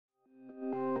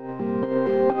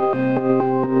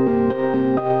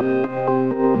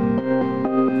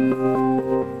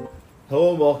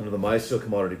welcome to the My Steel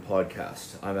Commodity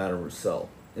Podcast. I'm Adam Roussel.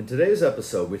 In today's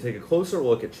episode, we take a closer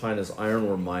look at China's iron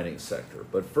ore mining sector,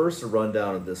 but first a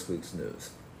rundown of this week's news.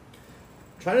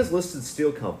 China's listed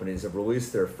steel companies have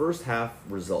released their first half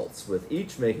results, with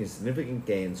each making significant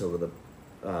gains over the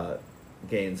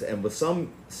and with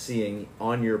some seeing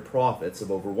on-year profits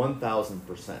of over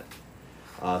 1,000%.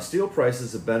 Steel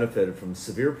prices have benefited from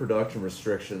severe production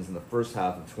restrictions in the first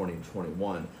half of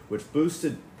 2021, which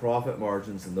boosted profit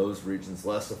margins in those regions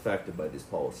less affected by these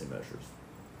policy measures.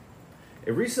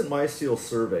 A recent MySteel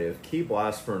survey of key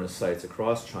blast furnace sites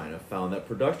across China found that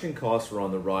production costs were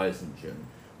on the rise in June,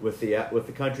 with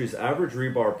the country's average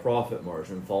rebar profit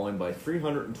margin falling by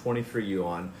 323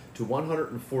 yuan to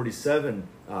 147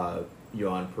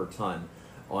 yuan per ton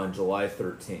on July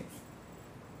 13th.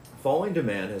 Falling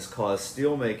demand has caused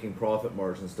steel-making profit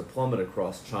margins to plummet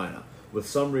across China, with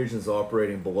some regions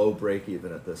operating below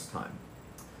break-even at this time.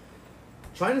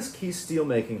 China's key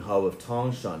steel-making hub of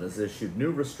Tangshan has issued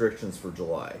new restrictions for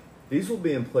July. These will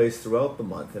be in place throughout the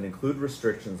month and include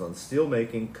restrictions on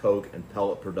steel-making, coke, and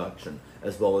pellet production,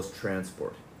 as well as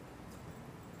transport.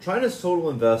 China's total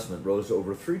investment rose to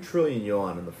over 3 trillion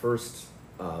yuan in the first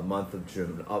month of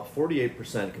June, up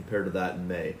 48% compared to that in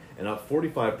May, and up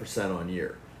 45% on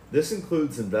year. This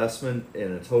includes investment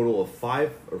in a total of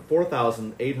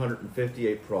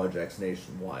 4,858 projects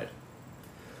nationwide.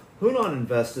 Hunan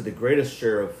invested the greatest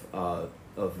share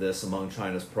of this among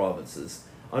China's provinces,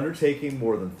 undertaking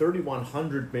more than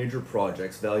 3,100 major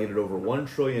projects valued at over 1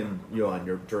 trillion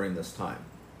yuan during this time.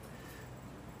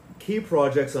 Key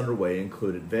projects underway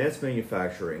include advanced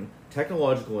manufacturing,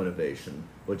 technological innovation,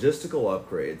 logistical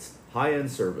upgrades,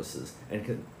 high-end services,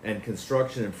 and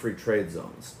construction in free trade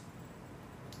zones.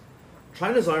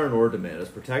 China's iron ore demand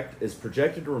is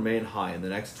projected to remain high in the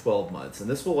next 12 months, and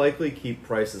this will likely keep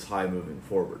prices high moving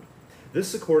forward.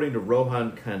 This according to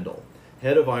Rohan Kendall,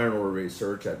 head of iron ore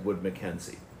research at Wood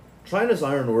Mackenzie. China's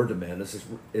iron ore demand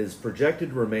is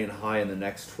projected to remain high in the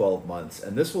next 12 months,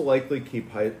 and this will likely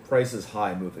keep prices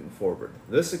high moving forward.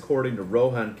 This according to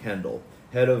Rohan Kendall,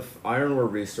 head of iron ore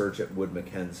research at Wood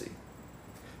Mackenzie.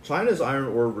 China's iron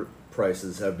ore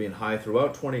prices have been high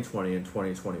throughout 2020 and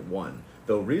 2021,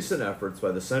 though recent efforts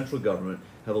by the central government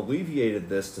have alleviated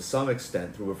this to some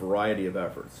extent through a variety of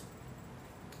efforts.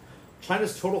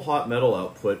 China's total hot metal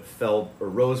output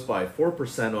rose by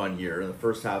 4% on year in the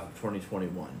first half of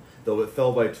 2021, though it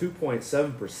fell by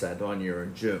 2.7% on year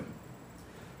in June.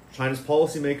 China's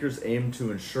policymakers aim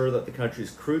to ensure that the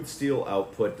country's crude steel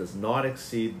output does not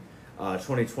exceed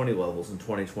 2020 levels in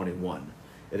 2021.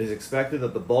 It is expected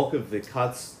that the bulk of the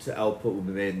cuts to output will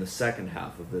be made in the second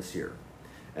half of this year.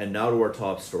 And now to our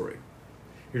top story.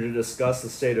 Here to discuss the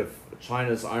state of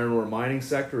China's iron ore mining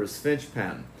sector is Finch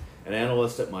Pan, an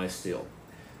analyst at MySteel.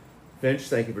 Finch,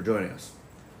 thank you for joining us.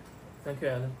 Thank you,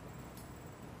 Adam.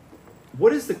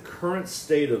 What is the current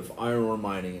state of iron ore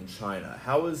mining in China?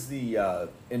 How has the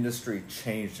industry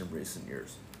changed in recent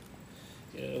years?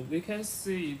 We can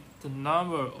see the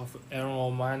number of iron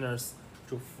ore miners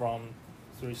grew from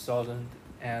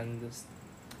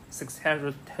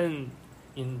 3,610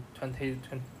 in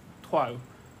 2012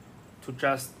 to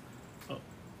just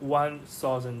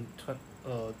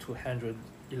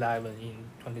 1,211 in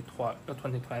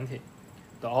 2020.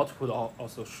 The output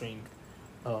also shrink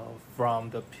from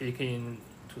the peak in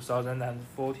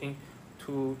 2014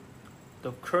 to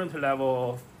the current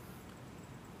level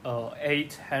of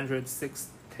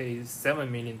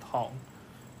 867 million tons.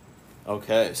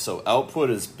 Okay, so output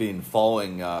has been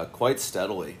falling quite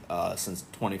steadily since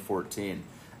 2014.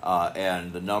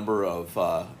 And the number of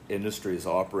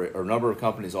number of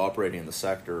companies operating in the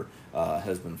sector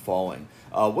has been falling.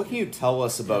 What can you tell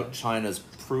us about China's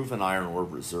proven iron ore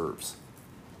reserves?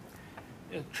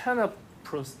 China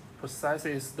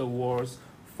possesses the world's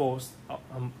fourth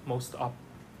most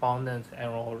abundant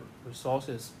iron ore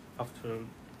resources after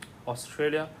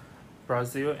Australia,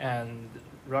 Brazil, and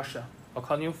Russia,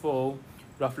 accounting for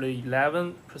roughly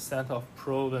 11% of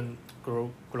proven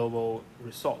global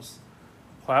resource.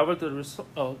 However, the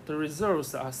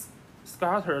reserves are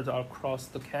scattered across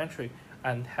the country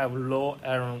and have low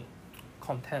iron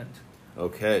content.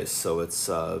 Okay, so it's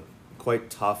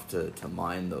quite tough to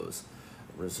mine those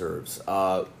reserves.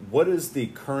 What is the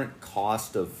current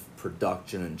cost of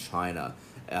production in China,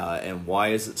 and why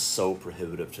is it so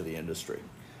prohibitive to the industry?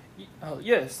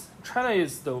 Yes, China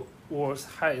is the world's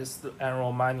highest iron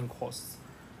ore mining costs.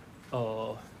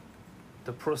 The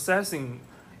processing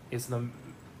is the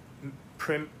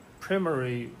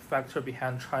primary factor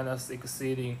behind China's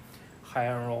exceeding high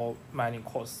iron ore mining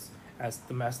costs, as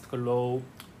domestic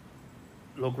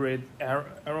low-grade iron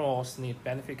ores need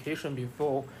beneficiation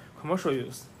before commercial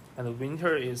use. And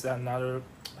winter is another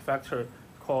factor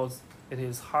because it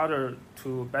is harder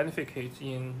to beneficate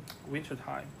in winter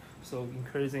time, so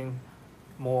increasing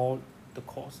more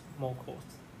cost.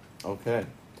 Okay.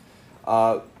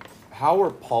 How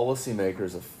are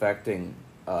policymakers affecting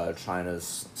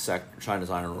China's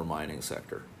iron ore mining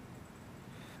sector?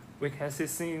 We can see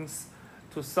since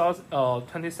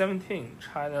 2017,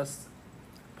 China's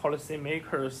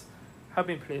policymakers have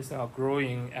been placing a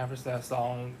growing emphasis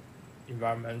on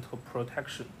environmental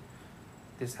protection.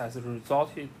 This has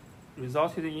resulted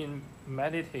in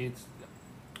mandated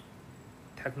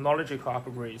technological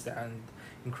upgrades and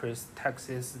increased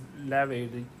taxes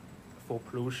levied for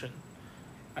pollution.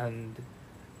 And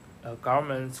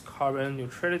government's carbon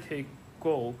neutrality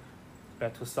goal by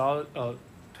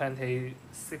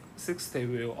 2060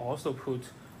 will also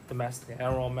put domestic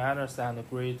iron ore miners under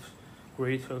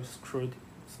greater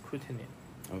scrutiny.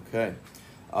 Okay.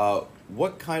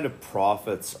 What kind of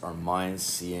profits are mines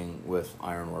seeing with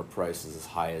iron ore prices as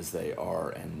high as they are,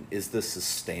 and is this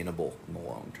sustainable in the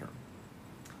long term?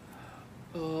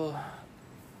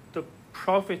 The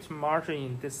profit margin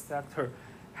in this sector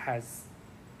has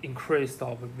increased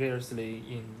obviously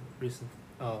in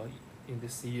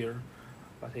this year,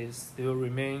 but it still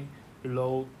remain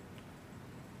below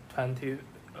 25%,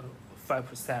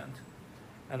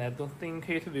 and I don't think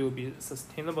it will be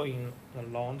sustainable in the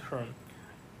long term,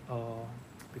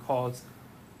 because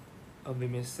we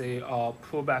may say a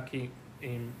pullback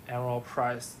in iron ore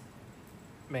price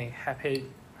may happen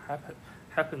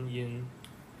in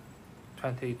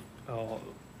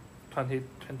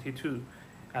 2022,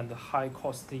 and the high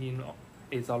cost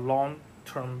is a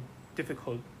long-term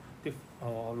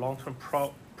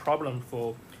problem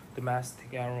for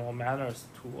domestic iron ore miners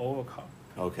to overcome.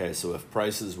 Okay, so if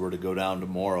prices were to go down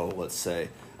tomorrow, let's say,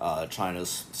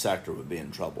 China's sector would be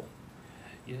in trouble.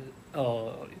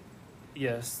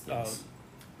 Yes.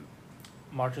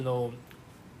 Marginal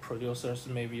producers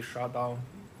may be shut down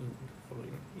in the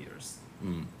following years.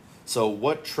 So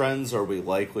what trends are we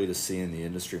likely to see in the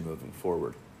industry moving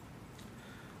forward?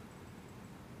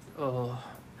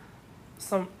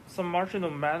 Some marginal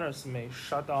miners may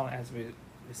shut down, as we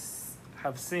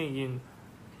have seen in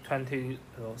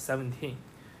 2017,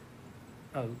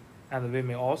 and we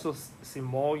may also see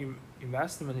more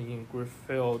investment in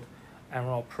greenfield iron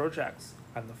ore projects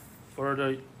and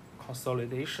further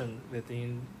consolidation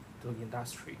within the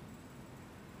industry.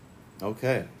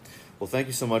 Okay. Well, thank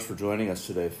you so much for joining us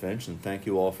today, Finch, and thank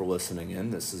you all for listening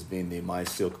in. This has been the My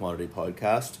Steel Commodity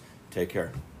Podcast. Take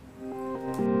care.